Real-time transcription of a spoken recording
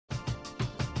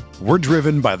We're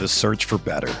driven by the search for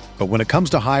better. But when it comes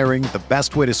to hiring, the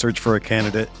best way to search for a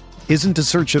candidate isn't to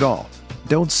search at all.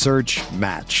 Don't search,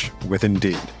 match with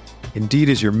Indeed. Indeed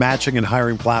is your matching and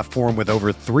hiring platform with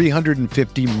over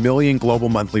 350 million global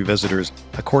monthly visitors,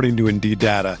 according to Indeed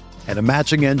data, and a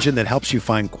matching engine that helps you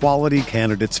find quality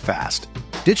candidates fast.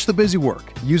 Ditch the busy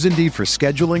work. Use Indeed for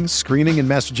scheduling, screening, and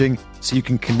messaging so you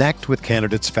can connect with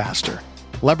candidates faster.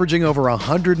 Leveraging over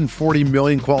 140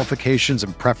 million qualifications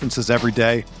and preferences every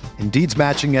day, Indeed's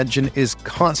matching engine is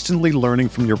constantly learning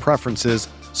from your preferences,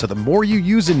 so the more you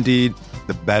use Indeed,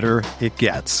 the better it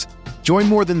gets. Join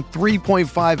more than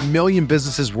 3.5 million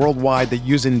businesses worldwide that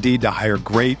use Indeed to hire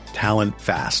great talent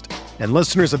fast. And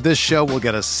listeners of this show will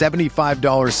get a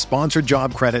 $75 sponsored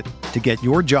job credit to get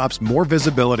your jobs more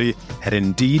visibility at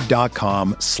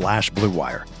Indeed.com/Blue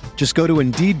Wire. Just go to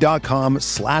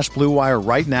Indeed.com/Blue Wire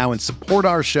right now and support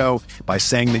our show by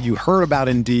saying that you heard about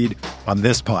Indeed on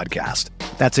this podcast.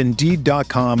 That's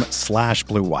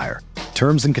Indeed.com/Blue Wire.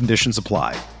 Terms and conditions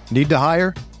apply. Need to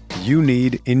hire? You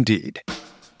need Indeed.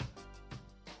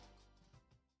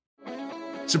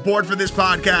 Support for this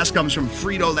podcast comes from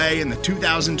Frito-Lay and the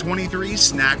 2023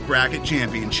 Snack Bracket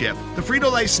Championship. The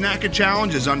Frito-Lay Snack-A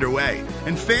Challenge is underway,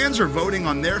 and fans are voting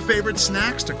on their favorite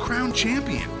snacks to crown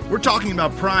champion. We're talking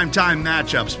about prime-time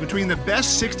matchups between the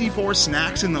best 64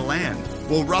 snacks in the land.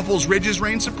 Will Ruffles Ridges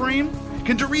reign supreme?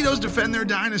 Can Doritos defend their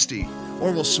dynasty?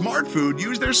 Or will Smart Food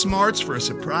use their smarts for a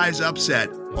surprise upset?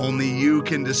 Only you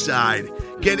can decide.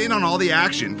 Get in on all the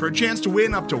action for a chance to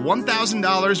win up to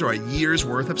 $1,000 or a year's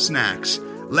worth of snacks.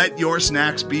 Let your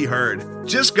snacks be heard.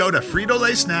 Just go to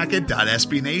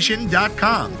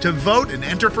fritolaysnacket.sbnation.com to vote and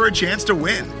enter for a chance to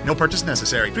win. No purchase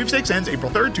necessary. Sweepstakes ends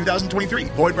April 3rd, 2023.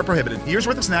 Void where prohibited. Year's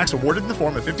worth of snacks awarded in the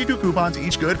form of 52 coupons,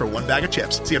 each good for one bag of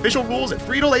chips. See official rules at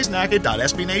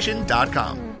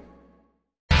fritolaysnacket.sbnation.com.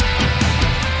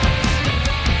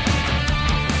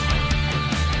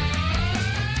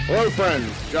 Hello,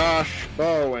 friends. Josh,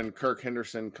 Bo, and Kirk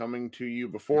Henderson coming to you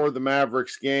before the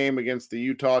Mavericks game against the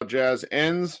Utah Jazz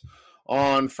ends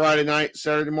on Friday night,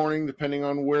 Saturday morning, depending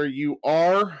on where you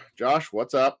are. Josh,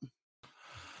 what's up?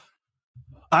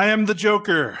 I am the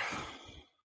Joker.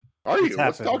 Are you?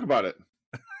 Let's talk about it.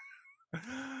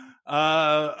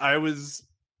 I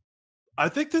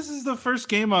think this is the first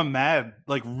game I'm mad.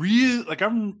 I'm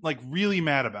really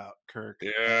mad about, Kirk.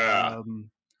 Yeah.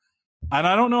 And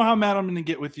I don't know how mad I'm going to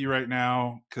get with you right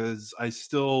now because I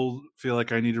still feel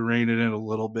like I need to rein it in a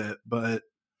little bit. But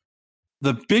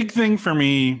the big thing for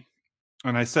me,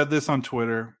 and I said this on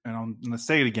Twitter, and I'm going to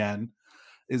say it again,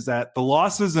 is that the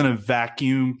losses in a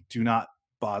vacuum do not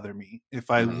bother me.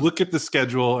 If I look at the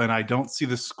schedule and I don't see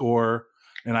the score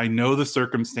and I know the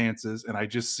circumstances and I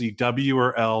just see W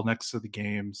or L next to the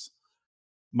games,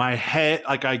 my head,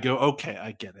 I go, okay,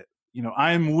 I get it.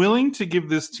 I'm willing to give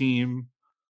this team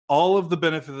all of the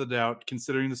benefit of the doubt,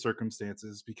 considering the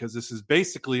circumstances, because this is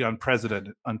basically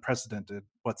unprecedented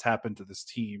what's happened to this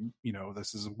team.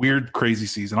 This is a weird, crazy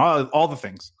season, all the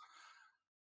things.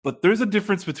 But there's a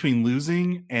difference between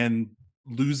losing and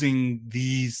losing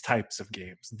these types of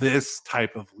games, this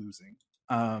type of losing.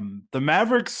 The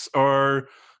Mavericks are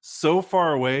so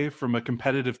far away from a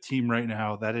competitive team right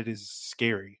now that it is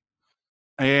scary.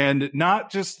 And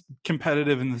not just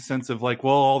competitive in the sense of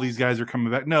all these guys are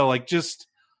coming back. No,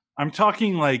 I'm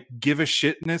talking give a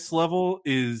shitness level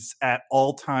is at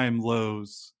all-time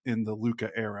lows in the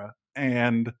Luka era.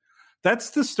 And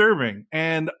that's disturbing.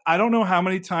 And I don't know how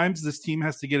many times this team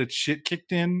has to get its shit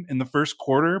kicked in the first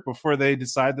quarter before they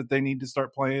decide that they need to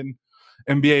start playing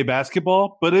NBA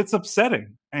basketball, but it's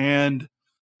upsetting. And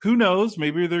who knows,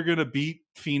 maybe they're going to beat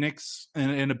Phoenix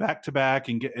in a back-to-back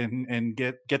and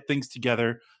get things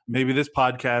together. Maybe this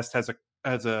podcast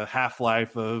has a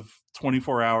half-life of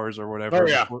 24 hours or whatever. Oh,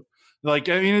 yeah.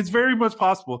 It's very much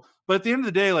possible. But at the end of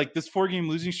the day, this 4-game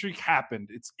losing streak happened.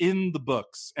 It's in the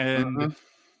books. And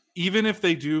even if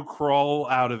they do crawl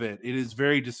out of it, it is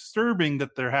very disturbing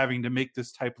that they're having to make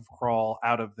this type of crawl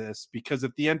out of this, because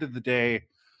at the end of the day,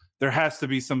 there has to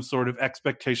be some sort of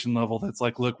expectation level that's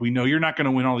look, we know you're not going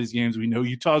to win all these games. We know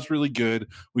Utah's really good.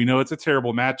 We know it's a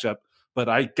terrible matchup. But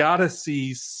I got to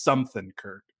see something,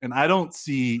 Kirk. And I don't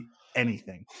see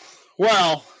anything.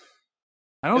 Well,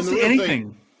 I don't see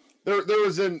anything. There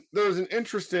was an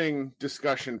interesting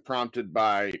discussion prompted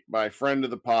by friend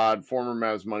of the pod, former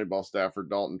Mavs Moneyball staffer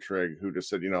Dalton Trigg, who just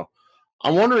said,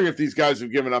 I'm wondering if these guys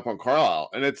have given up on Carlisle.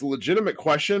 And it's a legitimate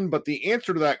question, but the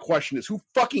answer to that question is who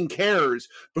fucking cares?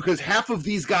 Because half of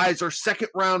these guys are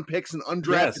second-round picks and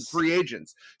undrafted free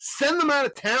agents. Send them out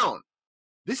of town.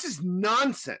 This is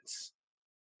nonsense.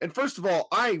 And first of all,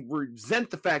 I resent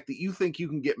the fact that you think you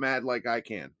can get mad like I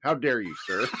can. How dare you,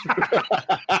 sir?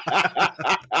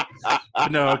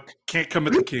 No, can't come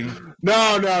at the king.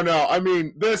 No. I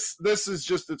mean, this is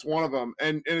just, it's one of them.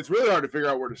 And it's really hard to figure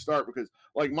out where to start because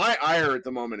like my ire at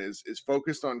the moment is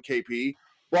focused on KP,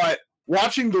 but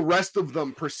watching the rest of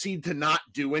them proceed to not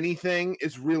do anything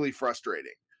is really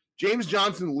frustrating. James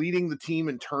Johnson leading the team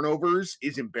in turnovers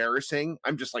is embarrassing.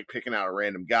 I'm just like picking out a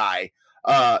random guy.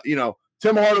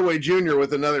 Tim Hardaway Jr.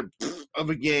 with another of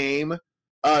a game.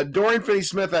 Dorian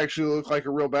Finney-Smith actually looked like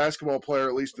a real basketball player,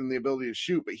 at least in the ability to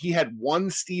shoot, but he had 1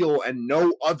 steal and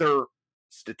no other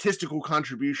statistical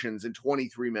contributions in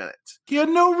 23 minutes. He had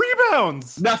no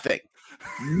rebounds. Nothing.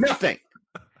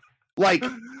 Like,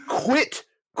 quit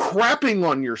crapping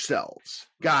on yourselves,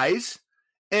 guys.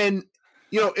 And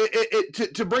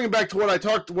to bring it back to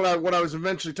what I was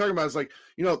eventually talking about is like,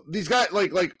 these guys,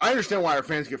 like I understand why our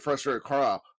fans get frustrated with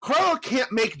Carlisle. Carlisle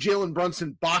can't make Jalen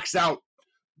Brunson box out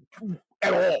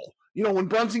at all. When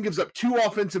Brunson gives up 2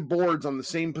 offensive boards on the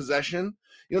same possession,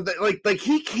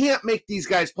 he can't make these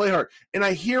guys play hard. And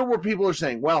I hear where people are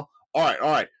saying, well, all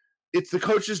right. It's the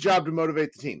coach's job to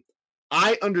motivate the team.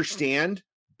 I understand.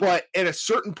 But at a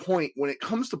certain point, when it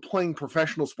comes to playing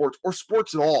professional sports or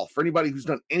sports at all, for anybody who's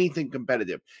done anything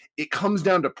competitive, it comes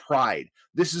down to pride.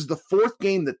 This is the 4th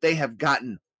game that they have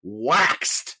gotten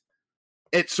waxed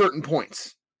at certain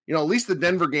points. At least the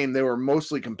Denver game, they were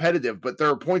mostly competitive, but there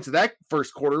were points of that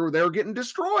first quarter where they were getting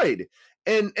destroyed.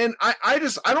 And I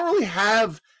don't really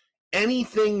have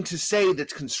anything to say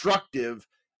that's constructive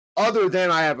other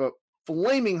than I have a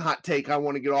flaming hot take I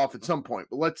want to get off at some point.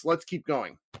 But let's keep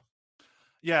going.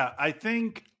 Yeah, I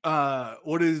think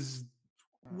what is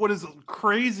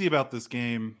crazy about this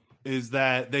game is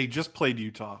that they just played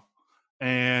Utah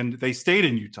and they stayed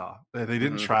in Utah. They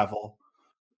didn't travel.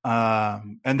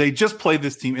 And they just played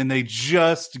this team and they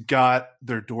just got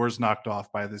their doors knocked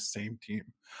off by this same team.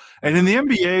 And in the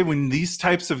NBA, when these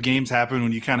types of games happen,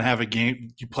 when you kind of have a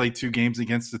game, you play 2 games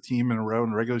against the team in a row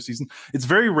in the regular season, it's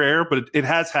very rare, but it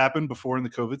has happened before in the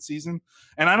COVID season.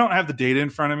 And I don't have the data in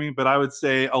front of me, but I would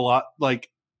say a lot, like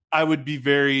I wouldn't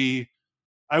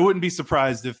be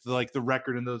surprised if like the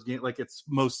record in those games, like it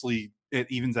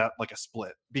evens out like a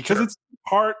split because It's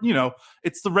hard,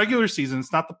 it's the regular season.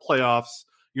 It's not the playoffs.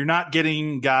 You're not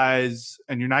getting guys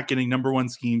and you're not getting number 1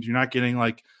 schemes. You're not getting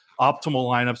like optimal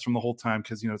lineups from the whole time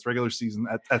because it's regular season.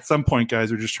 At some point,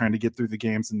 guys are just trying to get through the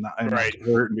games and get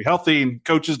hurt and be healthy, and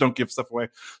coaches don't give stuff away.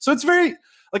 So it's very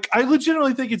I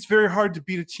legitimately think it's very hard to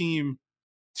beat a team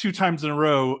 2 times in a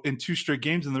row in 2 straight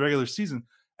games in the regular season,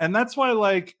 and that's why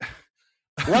let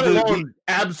alone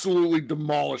absolutely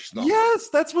demolish them. Yes,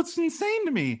 that's what's insane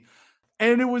to me.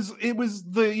 And it was the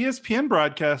ESPN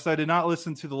broadcast. I did not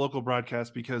listen to the local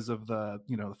broadcast because of the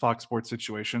the Fox Sports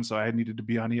situation, so I needed to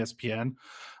be on ESPN.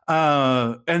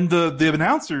 And the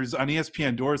announcers on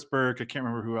ESPN, Doris Burke, I can't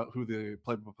remember who the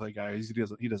play-by-play guy is.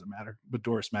 He doesn't matter, but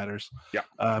Doris matters. Yeah.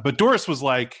 But Doris was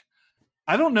like,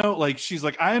 I don't know, like she's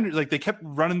like they kept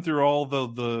running through all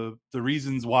the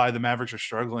reasons why the Mavericks are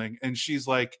struggling, and she's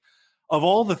like, of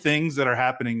all the things that are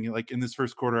happening like in this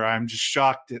first quarter, I'm just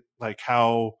shocked at like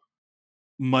how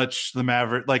much the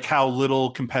Maverick, like how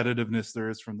little competitiveness there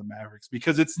is from the Mavericks,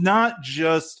 because it's not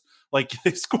just like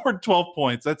they scored 12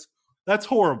 points. That's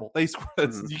horrible. They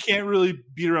scored, you can't really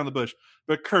beat around the bush.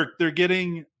 But Kirk, they're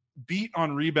getting beat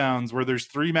on rebounds where there's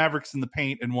 3 Mavericks in the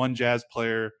paint and 1 Jazz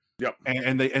player. Yep.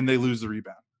 And they lose the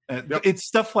rebound. It's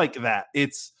stuff like that.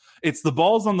 It's the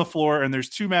ball's on the floor and there's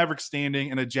 2 Mavericks standing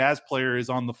and a Jazz player is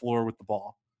on the floor with the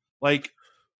ball. Like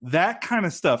that kind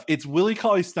of stuff. It's Willie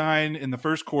Cauley-Stein in the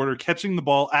first quarter catching the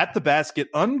ball at the basket,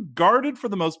 unguarded for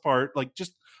the most part, like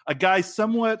just a guy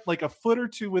somewhat like a foot or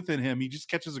 2 within him. He just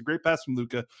catches a great pass from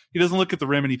Luka. He doesn't look at the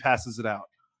rim and he passes it out.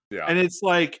 Yeah. And it's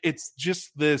like, it's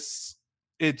just this,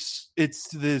 it's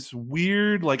this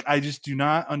weird, like, I just do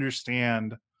not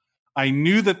understand. I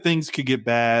knew that things could get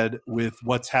bad with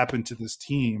what's happened to this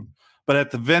team, but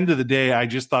at the end of the day, I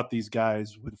just thought these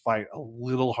guys would fight a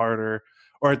little harder,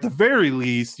 or at the very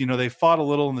least, they fought a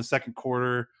little in the second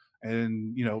quarter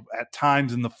and, at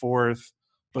times in the fourth,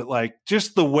 but like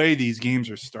just the way these games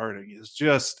are starting is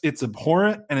just, it's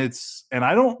abhorrent. And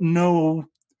I don't know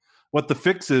what the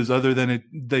fix is other than I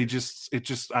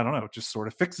don't know, it just sort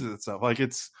of fixes itself. Like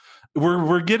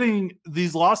we're getting,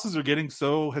 these losses are getting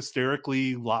so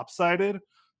hysterically lopsided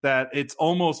that it's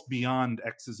almost beyond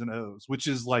X's and O's, which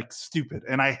is like stupid.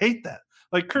 And I hate that.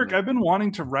 Like, Kirk, I've been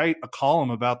wanting to write a column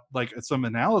about like some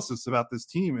analysis about this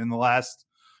team in the last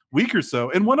week or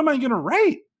so. And what am I going to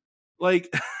write?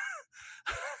 Like,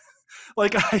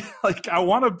 I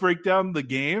want to break down the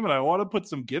game and I want to put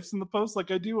some gifs in the post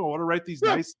like I do. I want to write these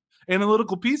nice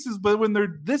analytical pieces, but when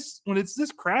it's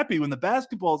this crappy, when the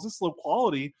basketball is this low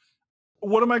quality,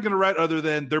 what am I going to write other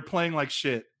than they're playing like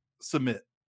shit? Submit.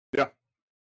 Yeah,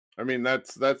 I mean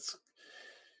that's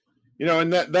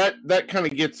and that kind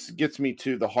of gets me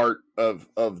to the heart of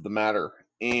the matter.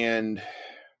 And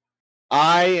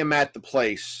I am at the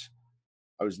place.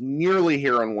 I was nearly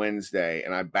here on Wednesday,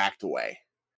 and I backed away.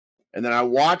 And then I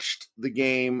watched the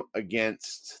game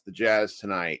against the Jazz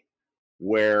tonight,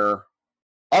 where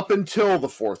up until the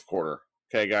fourth quarter,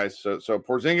 okay, guys, so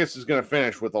Porzingis is going to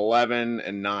finish with 11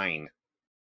 and 9.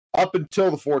 Up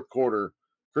until the fourth quarter,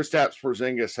 Kristaps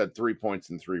Porzingis had 3 points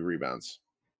and 3 rebounds.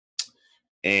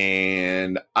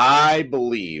 And I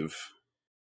believe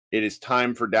it is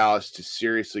time for Dallas to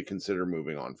seriously consider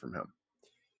moving on from him.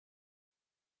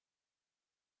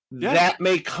 Yeah. That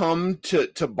may come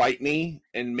to bite me,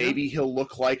 and maybe he'll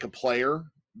look like a player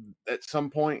at some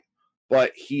point,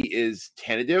 but he is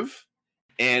tentative.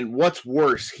 And what's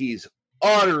worse, he's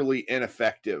utterly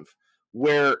ineffective,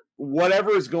 where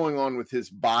whatever is going on with his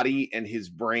body and his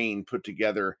brain put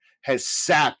together has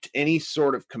sapped any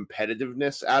sort of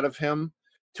competitiveness out of him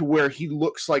to where he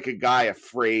looks like a guy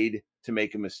afraid to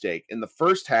make a mistake. In the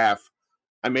first half,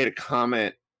 I made a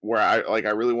comment where I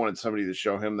really wanted somebody to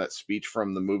show him that speech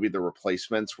from the movie The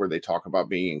Replacements where they talk about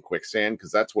being in quicksand,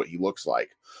 because that's what he looks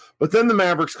like. But then the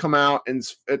Mavericks come out and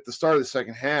at the start of the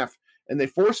second half, and they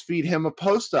force feed him a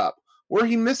post-up where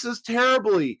he misses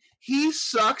terribly. He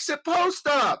sucks at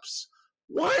post-ups.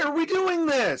 Why are we doing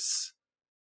this?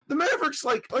 The Mavericks,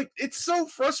 like it's so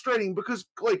frustrating because,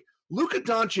 Luka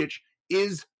Doncic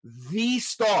is the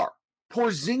star.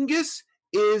 Porzingis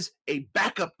is a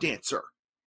backup dancer.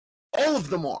 All of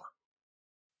them are.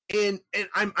 And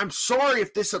I'm sorry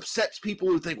if this upsets people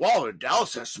who think, well,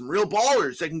 Dallas has some real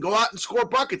ballers. They can go out and score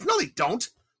buckets. No, they don't.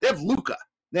 They have Luka.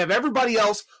 They have everybody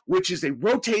else, which is a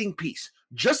rotating piece.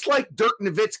 Just like Dirk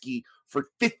Nowitzki for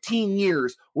 15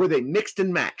 years where they mixed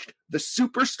and matched. The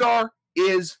superstar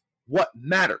is what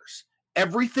matters.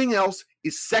 Everything else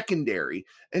is secondary.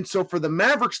 And so for the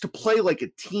Mavericks to play like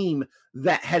a team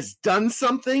that has done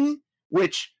something,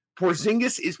 which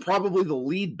Porzingis is probably the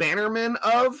lead bannerman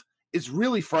of, is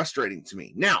really frustrating to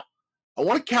me. Now, I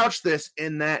want to couch this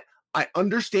in that I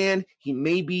understand he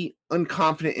may be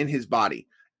unconfident in his body.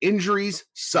 Injuries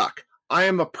suck. I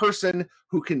am a person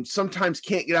who sometimes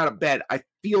can't get out of bed. I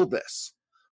feel this.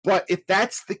 But if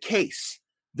that's the case,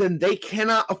 then they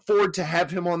cannot afford to have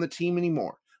him on the team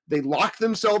anymore. They locked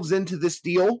themselves into this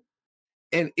deal,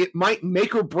 and it might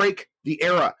make or break the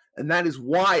era. And that is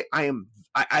why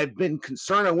I've been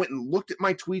concerned. I went and looked at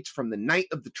my tweets from the night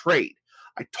of the trade.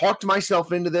 I talked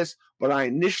myself into this, but I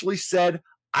initially said,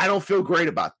 I don't feel great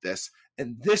about this.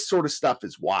 And this sort of stuff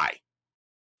is why.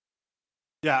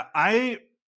 Yeah, I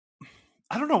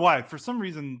don't know why. For some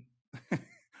reason,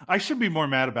 I should be more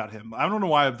mad about him. I don't know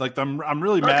why. I'm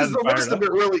really mad. Because the rest of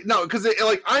it really because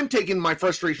I'm taking my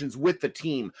frustrations with the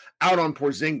team out on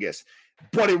Porzingis,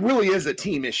 but it really is a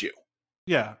team issue.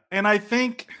 Yeah, and I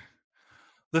think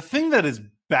the thing that is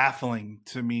baffling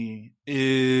to me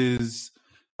is,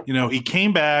 he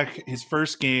came back. His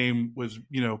first game was,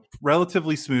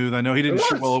 relatively smooth. I know he didn't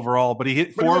shoot well overall, but he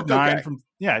hit 4 of 9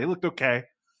 okay. He looked okay.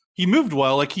 He moved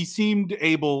well. He seemed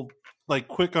able,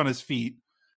 quick on his feet.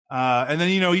 And then,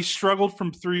 he struggled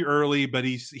from 3 early, but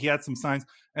he had some signs.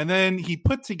 And then he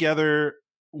put together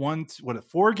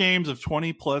 4 games of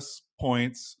 20 plus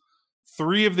points.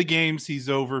 3 of the games he's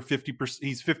over 50%.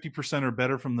 He's 50% or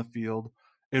better from the field.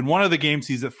 In one of the games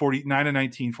he's at 49 and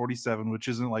 19, 47, which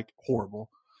isn't horrible.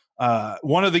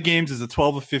 One of the games is a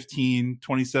 12 of 15,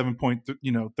 27 point,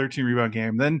 13 rebound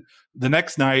game. Then the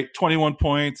next night, 21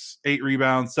 points, 8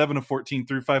 rebounds, 7 of 14,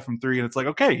 5 from 3. And it's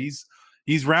okay,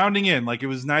 he's rounding in. It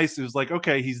was nice. It was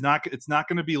okay, it's not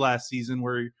going to be last season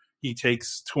where he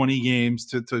takes 20 games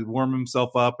to warm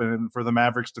himself up and for the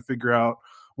Mavericks to figure out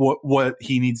what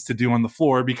he needs to do on the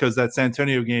floor, because that San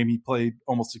Antonio game he played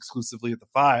almost exclusively at the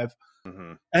 5.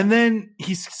 Mm-hmm. And then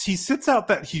he sits out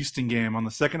that Houston game on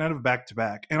the second night of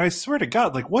back-to-back. And I swear to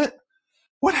God,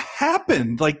 what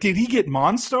happened? Did he get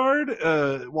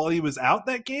monstered while he was out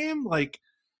that game?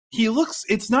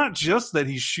 It's not just that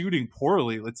he's shooting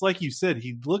poorly. It's like you said,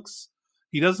 he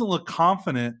doesn't look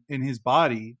confident in his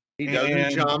body. He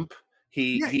doesn't jump.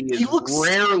 He is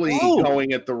rarely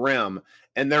going at the rim.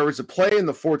 And there was a play in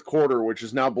the fourth quarter, which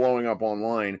is now blowing up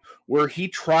online, where he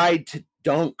tried to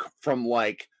dunk from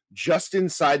just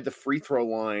inside the free throw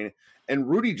line, and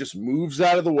Rudy just moves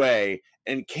out of the way,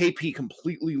 and KP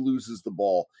completely loses the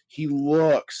ball. He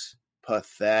looks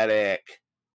pathetic,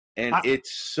 and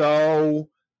it's so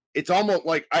it's almost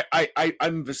like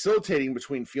I'm facilitating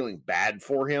between feeling bad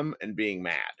for him and being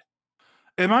mad.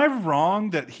 Am I wrong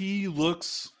that he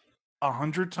looks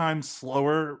 100 times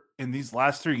slower in these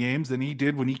last 3 games than he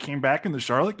did when he came back in the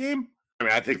Charlotte game? I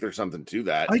mean, I think there's something to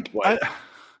that.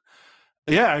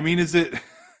 Yeah, I mean, is it?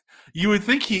 You would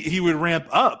think he would ramp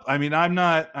up. I mean, I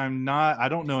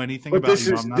don't know anything about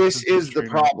him. This is the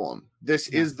problem. This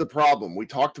is the problem. We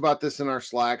talked about this in our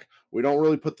Slack. We don't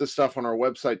really put this stuff on our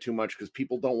website too much because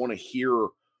people don't want to hear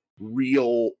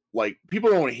real, like, people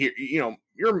don't want to hear, you know,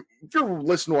 if you're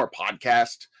listening to our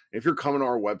podcast, if you're coming to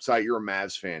our website, you're a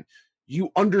Mavs fan, you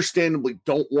understandably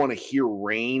don't want to hear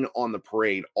rain on the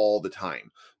parade all the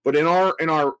time. But in our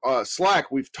Slack,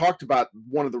 we've talked about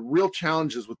one of the real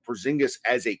challenges with Porzingis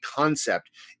as a concept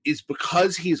is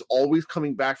because he is always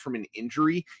coming back from an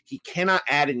injury, he cannot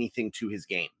add anything to his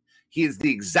game. He is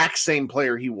the exact same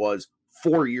player he was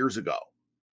 4 years ago.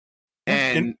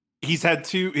 And he's had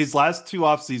his last 2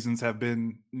 off seasons have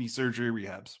been knee surgery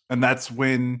rehabs. And that's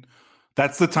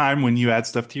the time when you add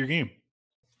stuff to your game.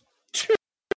 To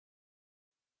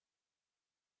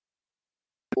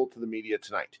the media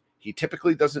tonight. He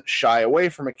typically doesn't shy away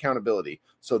from accountability,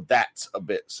 so that's a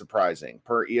bit surprising,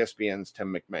 per ESPN's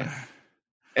Tim McMahon.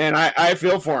 And I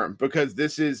feel for him because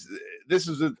this is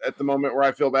at the moment where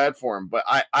I feel bad for him. But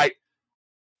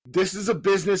this is a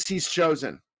business he's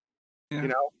chosen. Yeah. You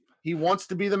know, he wants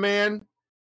to be the man,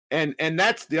 and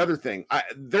that's the other thing.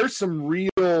 There's some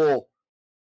real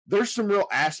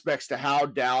aspects to how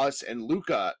Dallas and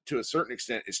Luka, to a certain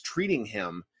extent, is treating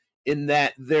him. In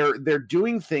that they're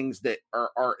doing things that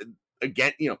are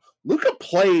again, you know, Luka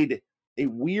played a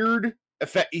weird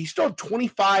effect. He still had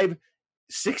 25,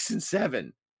 6 and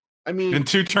 7. I mean, and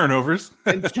 2 turnovers.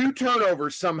 and 2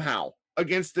 turnovers somehow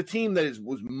against the team that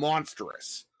was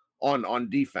monstrous on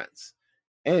defense.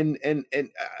 And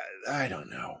I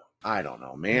don't know,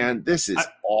 man. This is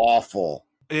awful.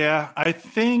 Yeah, I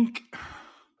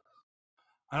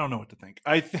don't know what to think.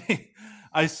 I think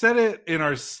I said it in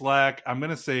our Slack. I'm going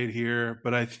to say it here,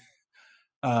 but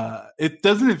it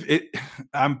doesn't.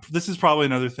 This is probably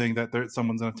another thing that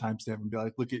someone's going to timestamp and be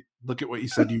like, "Look at what you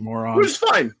said, you moron." Which is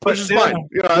fine.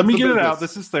 Let me get it out.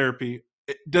 This is therapy.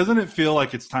 Doesn't it feel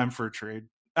like it's time for a trade?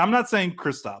 I'm not saying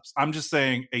Kristaps. I'm just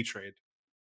saying a trade.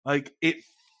 Like, it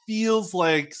feels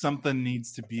like something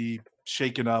needs to be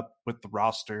shaken up with the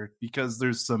roster because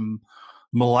there's some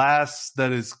molasses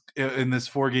that is in this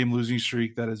 4-game losing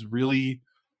streak that is really,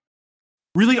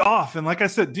 really off. And like I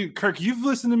said, dude, Kirk, you've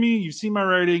listened to me, you've seen my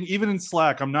writing, even in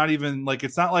Slack. I'm not even like,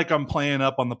 it's not like I'm playing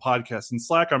up on the podcast. In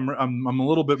Slack, I'm a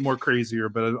little bit more crazier,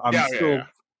 but I'm still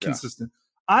consistent.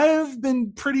 I've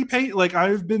been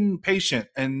I've been patient,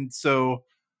 and so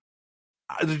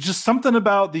there's just something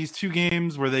about these 2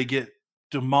 games where they get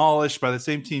demolished by the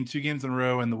same team 2 games in a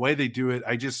row, and the way they do it,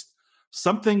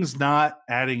 something's not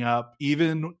adding up,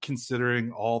 even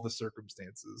considering all the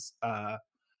circumstances.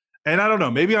 And I don't know,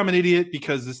 maybe I'm an idiot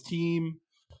because this team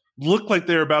looked like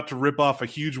they're about to rip off a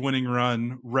huge winning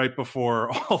run right before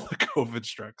all the COVID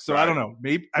struck. So right. I don't know.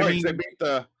 Maybe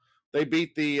they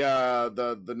beat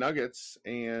the Nuggets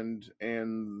and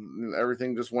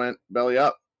everything just went belly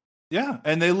up. Yeah,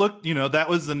 and they looked, that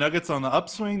was the Nuggets on the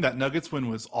upswing. That Nuggets win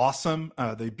was awesome.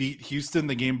 They beat Houston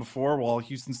the game before while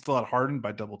Houston still had Harden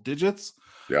by double digits.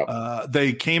 Yeah.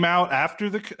 They came out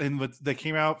they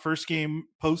came out first game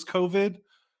post-COVID.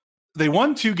 They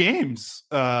won 2 games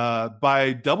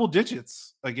by double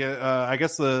digits. I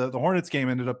guess the Hornets game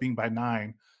ended up being by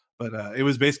 9, but it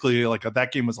was basically like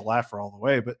that game was a laugher all the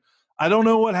way. But I don't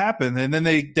know what happened. And then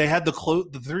they had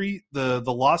the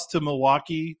loss to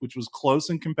Milwaukee, which was close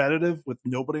and competitive with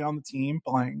nobody on the team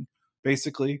playing,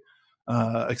 basically,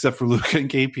 except for Luka and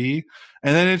KP.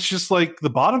 And then it's just like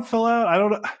the bottom fell out. I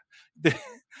don't know.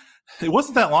 It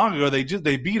wasn't that long ago.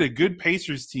 They beat a good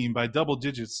Pacers team by double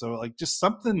digits. So like just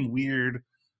something weird.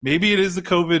 Maybe it is the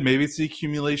COVID. Maybe it's the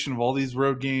accumulation of all these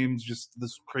road games, just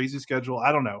this crazy schedule.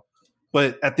 I don't know.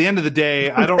 But at the end of the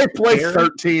day, I don't they play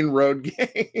 13 road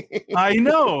games. I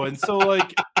know. And so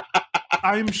like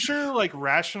I'm sure like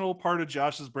rational part of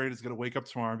Josh's brain is going to wake up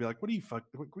tomorrow and be like, what are you talking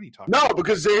about? No,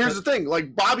 because here's the thing.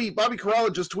 Like Bobby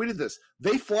Corrala just tweeted this.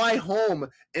 They fly home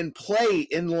and play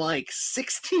in like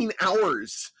 16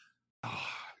 hours. Oh,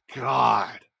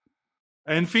 God.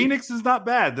 And Phoenix is not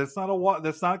bad. That's not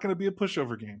going to be a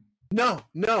pushover game. No.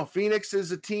 Phoenix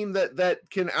is a team that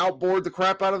can outboard the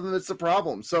crap out of them. That's the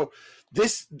problem. So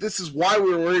this is why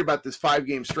we were worried about this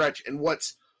 5-game stretch. And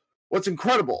what's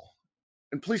incredible,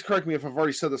 and please correct me if I've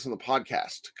already said this on the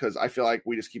podcast, because I feel like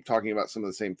we just keep talking about some of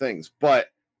the same things, but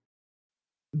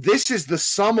this is the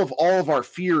sum of all of our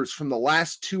fears from the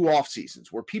last 2 off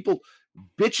seasons where people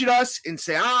bitch at us and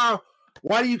say,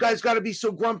 why do you guys got to be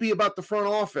so grumpy about the front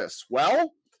office?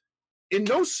 Well, in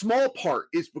no small part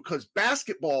is because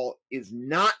basketball is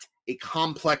not a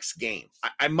complex game.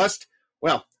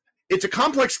 It's a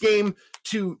complex game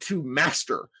to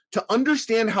master. To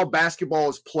understand how basketball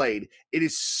is played, it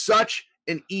is such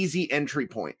an easy entry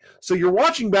point. So you're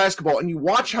watching basketball and you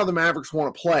watch how the Mavericks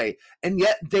want to play, and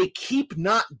yet they keep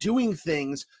not doing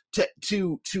things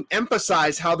to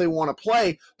emphasize how they want to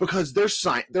play because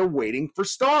they're waiting for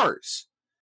stars.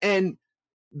 And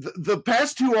the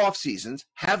past 2 off seasons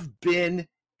have been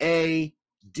a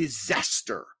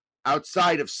disaster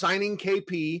outside of signing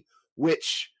KP,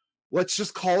 which let's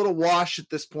just call it a wash at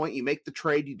this point. You make the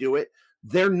trade, you do it.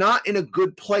 They're not in a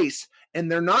good place, and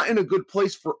they're not in a good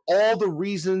place for all the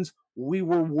reasons we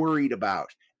were worried about.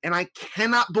 And I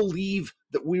cannot believe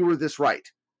that we were this right.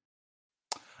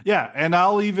 Yeah, and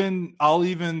I'll even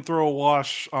throw a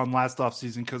wash on last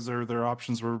offseason because their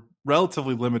options were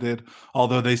relatively limited,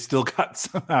 although they still got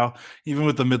somehow, even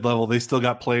with the mid-level, they still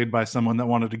got played by someone that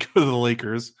wanted to go to the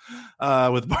Lakers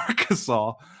with Marc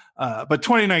Gasol. But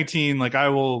 2019, like I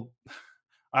will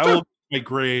my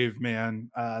grave,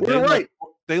 man.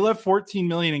 They left $14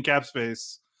 million in cap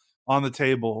space on the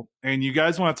table, and you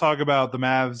guys want to talk about the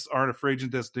Mavs aren't a free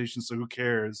agent destination, so who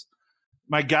cares?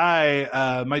 My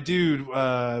guy, my dude,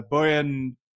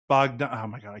 Bojan Bogdan. Oh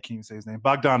my god, I can't even say his name.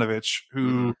 Bogdanovic,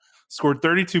 who scored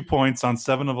 32 points on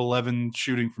 7 of 11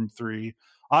 shooting from 3.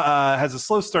 Has a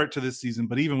slow start to this season,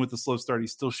 but even with the slow start,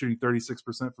 he's still shooting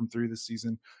 36% from 3 this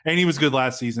season, and he was good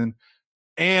last season.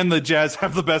 And the Jazz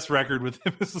have the best record with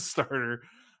him as a starter.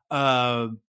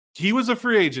 He was a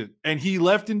free agent, and he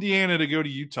left Indiana to go to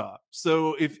Utah.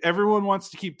 So if everyone wants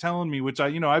to keep telling me, which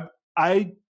I've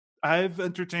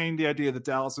entertained the idea that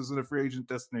Dallas isn't a free agent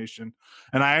destination,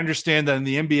 and I understand that in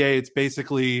the NBA, it's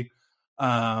basically,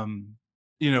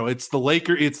 it's the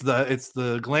Laker, it's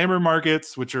the glamour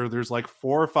markets, which are there's like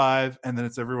 4 or 5, and then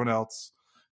it's everyone else.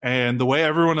 And the way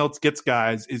everyone else gets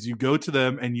guys is you go to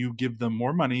them and you give them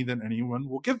more money than anyone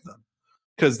will give them,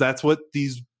 because that's what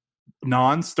these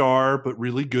non-star but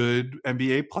really good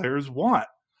NBA players want.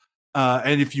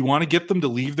 And if you want to get them to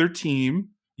leave their team,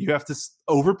 you have to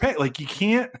overpay. Like you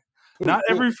can't. Not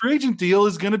every free agent deal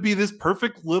is going to be this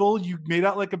perfect little you made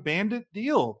out like a bandit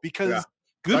deal, because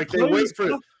good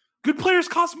players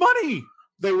cost money.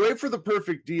 They wait for the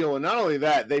perfect deal, and not only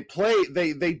that, they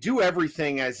do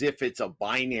everything as if it's a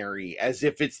binary, as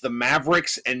if it's the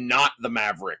Mavericks and not the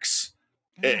Mavericks.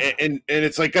 Yeah. And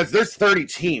it's like, guys, there's 30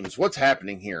 teams. What's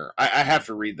happening here? I have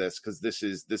to read this because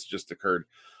this just occurred.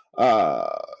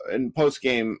 In post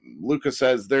game, Luka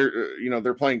says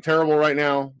they're playing terrible right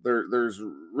now. There's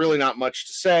really not much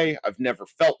to say. I've never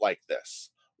felt like this.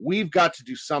 We've got to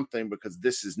do something because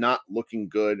this is not looking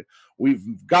good.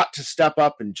 We've got to step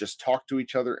up and just talk to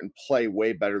each other and play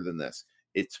way better than this.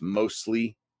 It's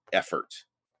mostly effort.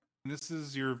 This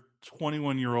is your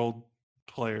 21-year-old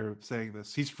player saying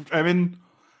this.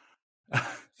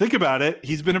 Think about it.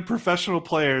 He's been a professional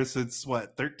player since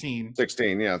 13?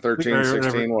 16, yeah. 13,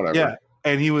 16, whatever. Yeah,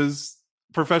 and he was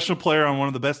a professional player on one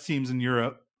of the best teams in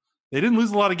Europe. They didn't lose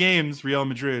a lot of games, Real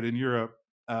Madrid, in Europe.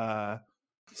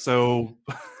 So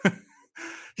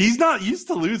he's not used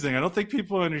to losing. I don't think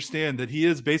people understand that he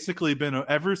has basically been,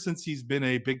 ever since he's been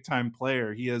a big-time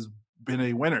player, he has been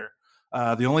a winner.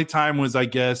 The only time was, I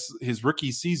guess, his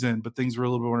rookie season, but things were a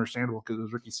little bit more understandable because it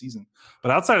was rookie season.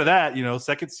 But outside of that,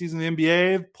 second season in the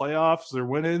NBA, playoffs, they're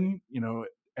winning.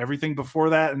 Everything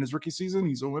before that in his rookie season,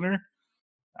 he's a winner.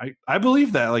 I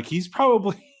believe that. Like,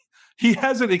 he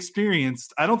hasn't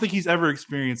experienced, I don't think he's ever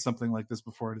experienced something like this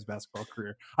before in his basketball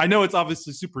career. I know it's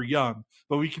obviously super young,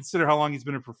 but we consider how long he's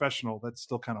been a professional. That's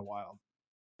still kind of wild.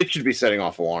 It should be setting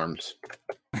off alarms.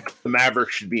 The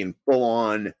Mavericks should be in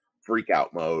full-on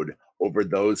freak-out mode over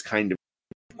those kind of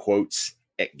quotes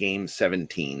at game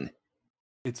 17.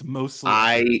 It's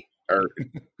mostly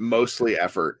mostly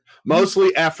effort.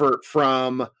 Mostly effort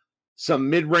from some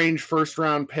mid-range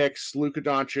first-round picks, Luka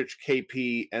Doncic,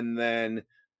 KP, and then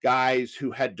guys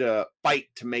who had to fight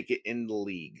to make it in the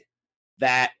league.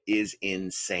 That is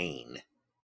insane.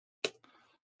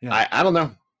 Yeah. I don't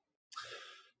know.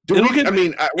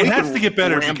 It has to get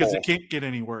better because it can't get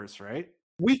any worse, right?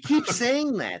 We keep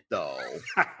saying that, though.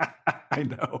 I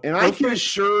know, and I can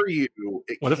assure you,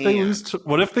 what if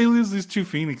they lose these 2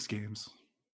 Phoenix games?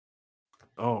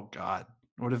 Oh God,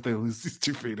 what if they lose these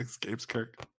 2 Phoenix games,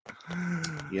 Kirk?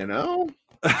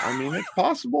 It's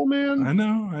possible, man. I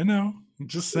know. I'm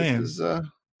just saying.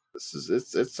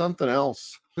 It's something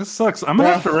else. This sucks. I'm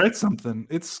gonna have to write something.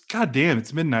 It's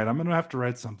midnight. I'm gonna have to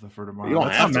write something for tomorrow. You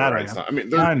don't have to write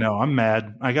something. I know. I'm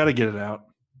mad. I got to get it out.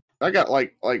 I got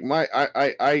like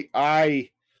my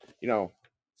you know,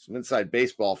 some inside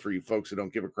baseball for you folks who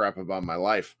don't give a crap about my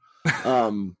life.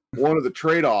 One of the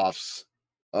trade-offs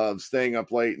of staying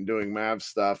up late and doing Mav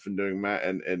stuff and doing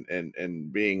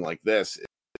and being like this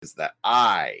is that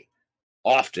I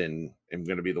often am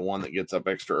going to be the one that gets up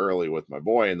extra early with my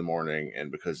boy in the morning,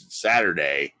 and because it's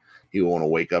Saturday, he will want to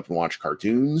wake up and watch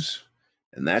cartoons,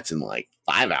 and that's in like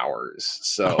 5 hours.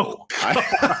 So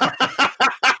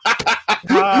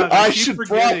I should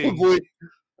probably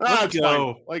let's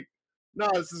go. Like, no,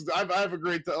 this is I have a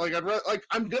great like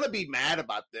I'm gonna be mad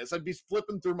about this. I'd be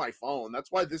flipping through my phone.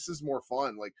 That's why this is more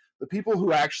fun. Like, the people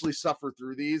who actually suffer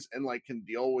through these and like can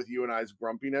deal with you and I's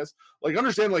grumpiness, like,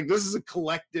 understand, like, this is a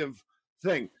collective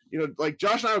thing. You know, like,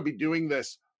 Josh and I would be doing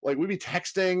this, like, we'd be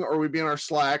texting or we'd be in our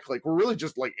Slack, like, we're really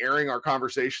just like airing our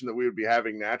conversation that we would be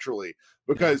having naturally,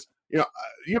 because you know,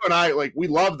 you and I, like, we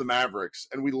love the Mavericks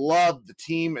and we love the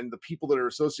team and the people that are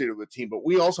associated with the team, but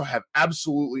we also have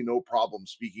absolutely no problem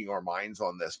speaking our minds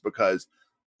on this, because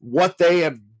what they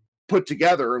have put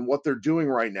together and what they're doing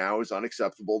right now is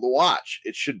unacceptable to watch.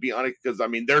 It should be because I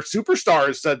mean, their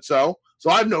superstars said so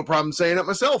I have no problem saying it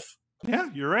myself. Yeah,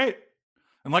 you're right.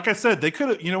 And like I said, they could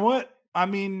have, you know what? I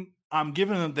mean, I'm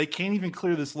giving them, they can't even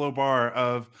clear this low bar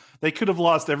of, they could have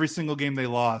lost every single game they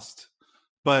lost.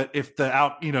 But if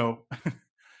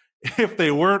if they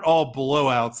weren't all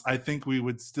blowouts, I think we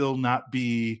would still not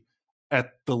be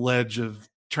at the ledge of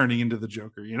turning into the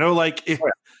Joker. You know, like,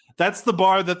 that's the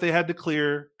bar that they had to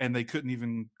clear, and they couldn't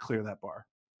even clear that bar.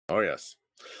 Oh yes.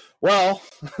 Well,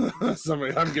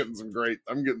 I'm getting some great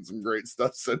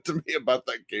stuff sent to me about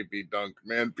that KP dunk.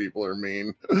 Man, people are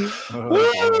mean.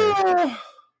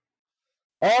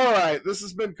 All right, this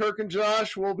has been Kirk and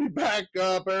Josh. We'll be back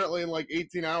apparently in like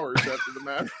 18 hours after the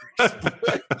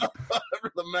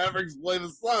Mavericks play the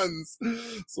Suns.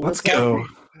 So let's go.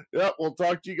 We'll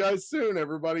talk to you guys soon.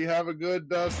 Everybody have a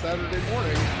good Saturday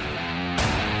morning.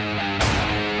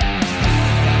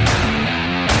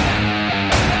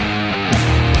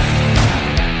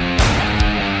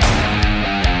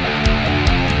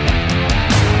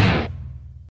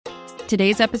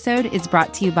 Today's episode is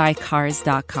brought to you by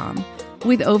Cars.com.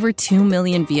 With over 2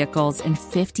 million vehicles and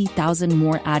 50,000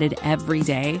 more added every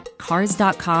day,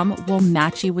 Cars.com will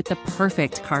match you with the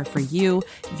perfect car for you,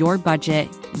 your budget,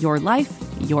 your life,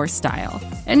 your style.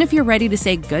 And if you're ready to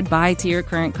say goodbye to your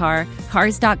current car,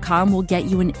 Cars.com will get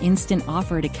you an instant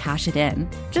offer to cash it in.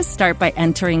 Just start by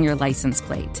entering your license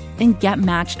plate and get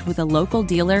matched with a local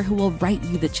dealer who will write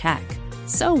you the check.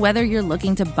 So whether you're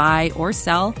looking to buy or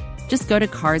sell, just go to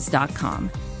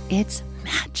Cars.com. It's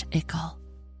magical.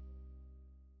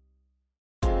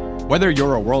 Whether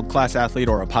you're a world-class athlete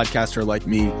or a podcaster like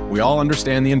me, we all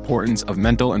understand the importance of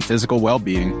mental and physical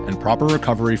well-being and proper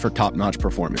recovery for top-notch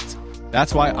performance.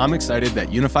 That's why I'm excited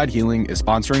that Unified Healing is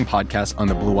sponsoring podcasts on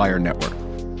the Blue Wire Network.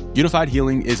 Unified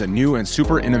Healing is a new and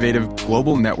super innovative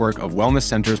global network of wellness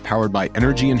centers powered by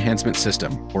Energy Enhancement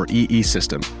System, or EE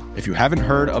System. If you haven't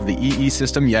heard of the EE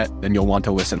System yet, then you'll want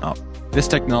to listen up. This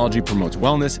technology promotes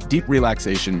wellness, deep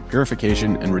relaxation,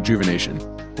 purification, and rejuvenation.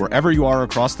 Wherever you are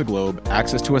across the globe,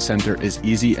 access to a center is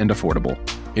easy and affordable.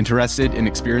 Interested in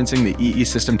experiencing the EE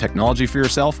System technology for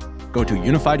yourself? Go to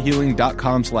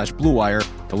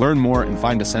unifiedhealing.com/bluewire to learn more and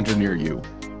find a center near you.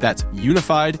 That's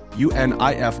unified,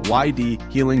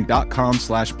 UNIFYD,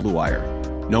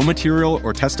 healing.com/bluewire. No material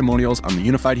or testimonials on the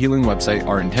Unified Healing website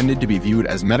are intended to be viewed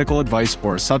as medical advice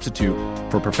or a substitute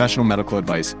for professional medical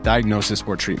advice, diagnosis,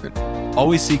 or treatment.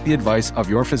 Always seek the advice of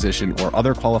your physician or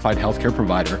other qualified healthcare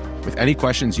provider with any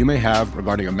questions you may have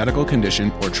regarding a medical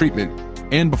condition or treatment,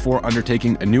 and before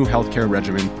undertaking a new healthcare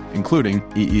regimen, including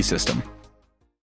EE System.